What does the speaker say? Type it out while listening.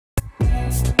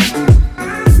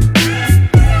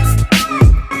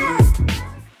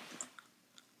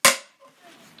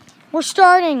we're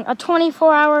starting a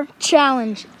 24-hour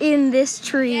challenge in this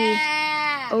tree.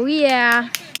 Yeah. Oh yeah.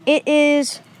 It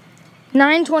is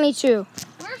 9:22.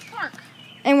 Where's Park?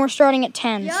 And we're starting at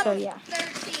 10, Yep. so yeah.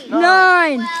 13.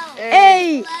 9,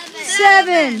 8,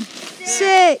 7,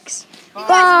 6,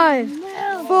 5,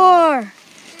 4,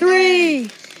 3,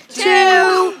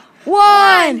 2,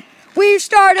 1. We've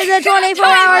started the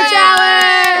 24-hour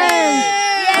challenge!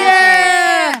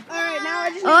 Yeah! Alright, now I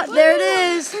just Oh, there it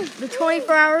is. The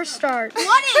 24-hour start.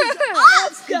 What is up?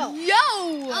 Let's go. Yo!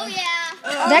 Oh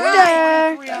yeah.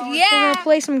 Nectar! We're Yeah. gonna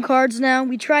play some cards now.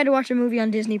 We tried to watch a movie on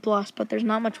Disney Plus, but there's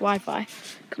not much Wi-Fi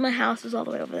because my house is all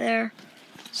the way over there.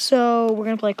 So we're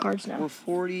gonna play cards now.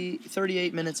 We're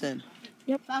 38 minutes in.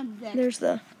 Yep. There's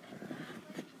the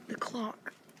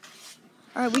clock.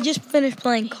 All right, we just finished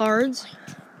playing cards,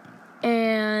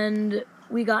 and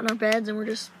we got in our beds and we're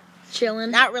just chilling.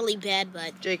 Not really bad,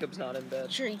 but Jacob's not in bed.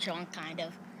 tree trunk kind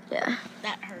of. Yeah.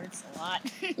 That hurts a lot.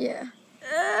 Yeah.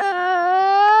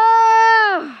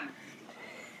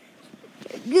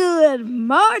 Good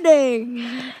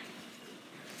morning.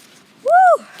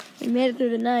 Woo! We made it through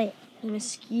the night. The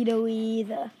mosquito-y,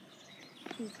 the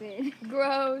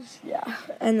Gross. yeah.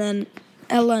 And then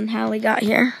Ella and Hallie got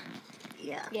here.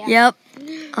 Yeah. Yep.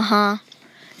 Uh-huh.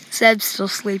 Seb's still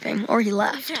sleeping, or he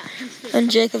left. And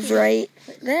Jacob's right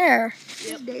there.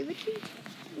 Yep.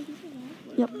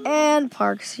 Yep. And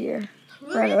Park's here.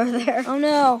 Right over there. Oh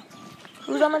no.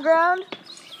 Who's on the ground?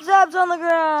 Zeb's on the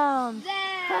ground.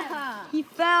 He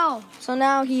fell. So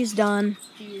now he's done.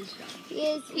 He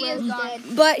is gone.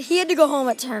 But he had to go home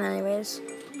at 10 anyways.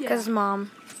 Because his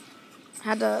mom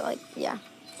had to, like, yeah.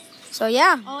 So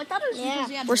yeah. Oh, I thought it was because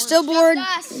he had We're still bored,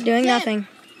 Just us. doing nothing.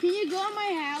 Can you go in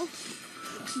my house?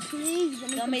 Please.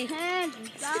 It's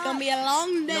gonna be a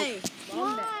long day.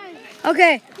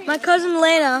 Okay, my cousin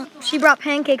Lena, she brought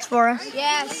pancakes for us.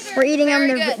 Yes. We're eating them.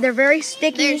 Very good. They're very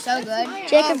sticky. They're so good.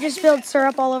 Jacob just spilled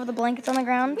syrup all over the blankets on the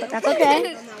ground, but that's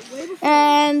okay.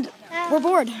 And we're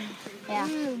bored. Yeah.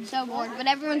 So bored. But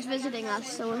everyone's visiting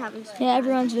us, so we're having some. Yeah,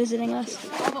 everyone's visiting us.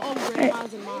 All the old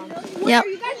grandmas and moms. Yep.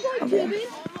 Over there.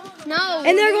 No.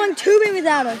 And they're going tubing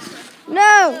without us.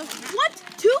 No. What?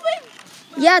 Tubing?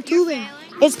 Yeah, tubing.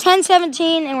 It's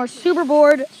 10:17 and we're super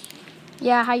bored.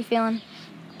 Yeah, how you feeling?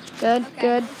 Good,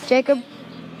 good. Jacob?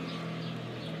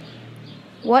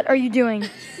 What are you doing?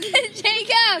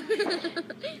 Jacob!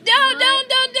 Don't go!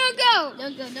 Don't go.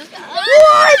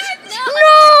 What?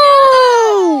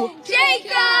 No!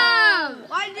 Jacob!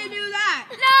 Why did you do that?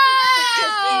 No!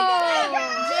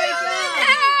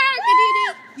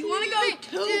 Jacob! You want to go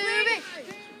tubing?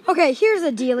 Okay, here's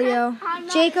the dealio.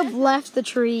 Jacob left the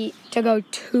tree to go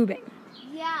tubing.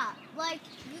 Yeah, like...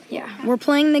 Yeah, we're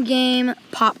playing the game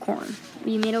Popcorn.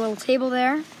 We made a little table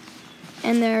there.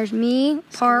 And there's me,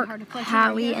 Park,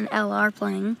 Hallie, and Ella are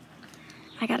playing.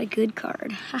 I got a good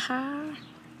card. Haha.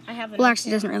 Well,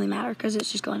 actually, it doesn't really matter because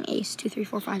it's just going ace, 2, 3,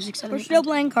 4, 5, 6, 7. We're still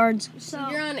playing cards. So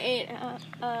you're on 8,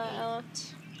 Ella.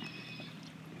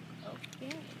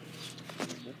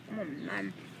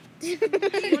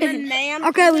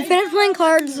 Okay, we finished playing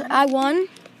cards. I won.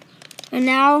 And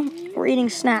now we're eating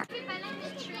snack.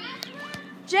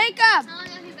 Jacob!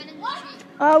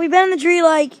 We've been in the tree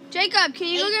Jacob, can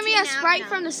you go get me a Sprite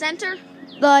from the center?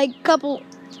 couple,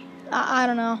 I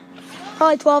don't know.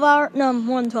 Probably 12 hours. No,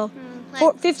 more than 12.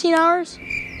 15 hours? Awesome.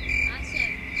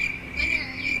 When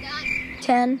are you done?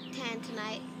 10. 10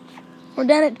 tonight. We're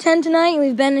done at 10 tonight, and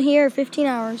we've been here 15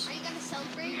 hours. Are you going to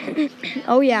celebrate?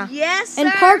 Oh, yeah. Yes,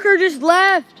 And Parker just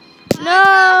left.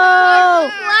 No!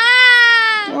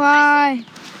 Why?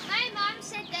 My mom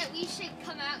said that we should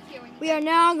come out here when you We are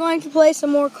now going to play some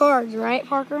more cards, right,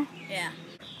 Parker? Yeah.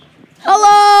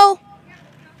 Hello!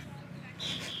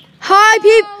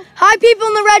 Hi, people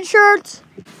in the red shirts.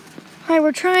 All right,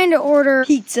 we're trying to order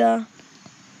pizza.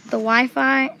 The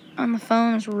Wi-Fi on the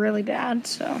phone is really bad,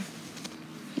 so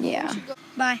yeah.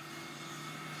 Bye.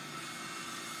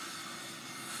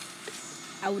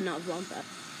 I would not vlog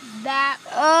that.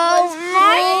 Oh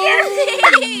my!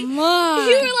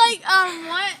 You were like,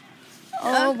 what?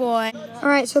 Oh boy! All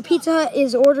right, so Pizza Hut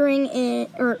is ordering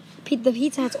the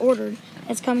Pizza Hut's ordered.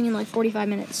 It's coming in like 45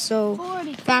 minutes. So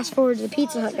fast forward to the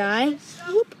Pizza Hut guy.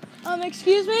 Whoop.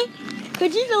 Excuse me?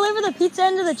 Could you deliver the pizza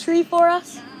into the tree for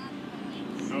us?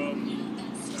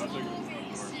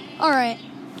 All right.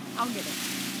 I'll get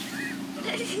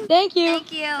it. Thank you.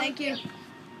 Thank you.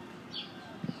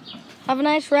 Have a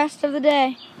nice rest of the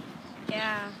day.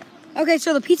 Yeah. Okay,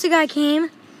 so the pizza guy came,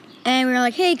 and we were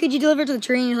like, hey, could you deliver it to the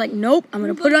tree? And he's like, nope, I'm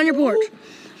going to put it on your porch.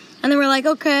 And then we're like,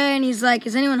 okay. And he's like,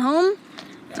 is anyone home?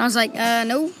 And I was like,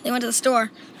 no, they went to the store.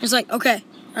 He's like, okay.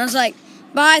 And I was like,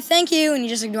 bye, thank you. And he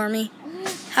just ignored me.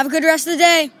 Have a good rest of the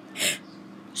day.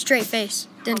 Straight face.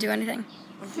 Didn't do anything.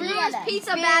 Threw his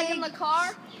pizza bag in the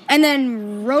car. And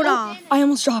then rode off. I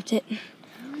almost dropped it.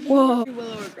 Whoa.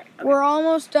 We're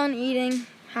almost done eating.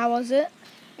 How was it?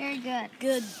 Very good.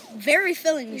 Good. Very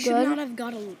filling. You should Good. not have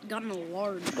gotten a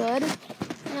large. Good.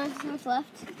 What's left?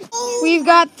 We've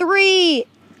got 3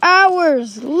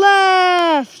 hours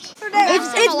left.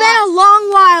 It's been a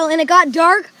long while and it got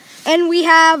dark and we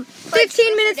have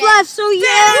 15 minutes left. So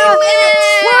yeah,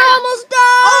 we're almost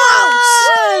done.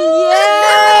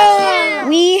 Yeah.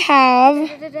 We have.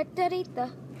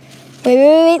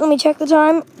 Wait. Let me check the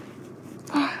time.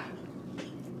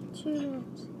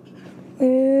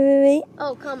 Wait.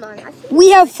 Oh, come on.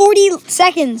 We have 40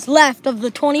 seconds left of the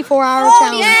 24-hour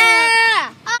challenge.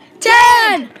 Yeah!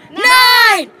 10, 9,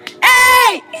 8,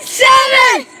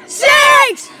 7,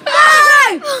 6,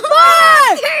 5, 4,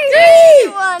 3,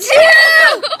 2, 1.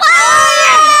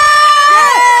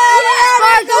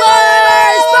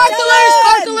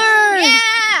 Sparklers!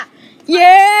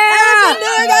 Yeah!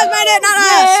 You guys made it, not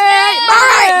us. All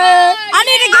right. I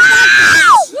need to get back.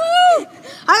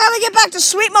 I gotta get back to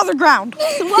sweet mother ground.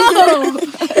 Whoa!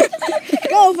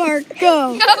 Go, Mark,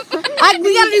 go. We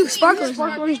gotta do sparklers.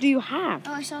 What sparklers do you have?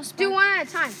 Oh, I saw Do one at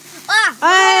a time.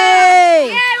 Hey!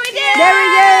 Yeah, we did There we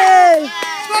go!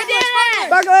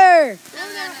 Sparkler!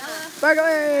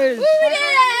 Sparklers! We did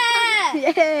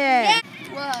it! Yeah!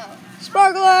 Whoa.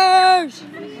 Sparklers!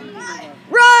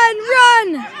 Run!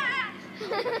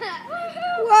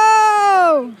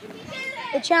 Whoa!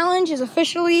 The challenge is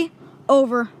officially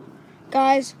over.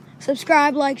 Guys,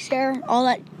 subscribe, like, share, all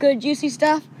that good juicy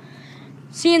stuff.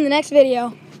 See you in the next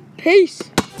video. Peace!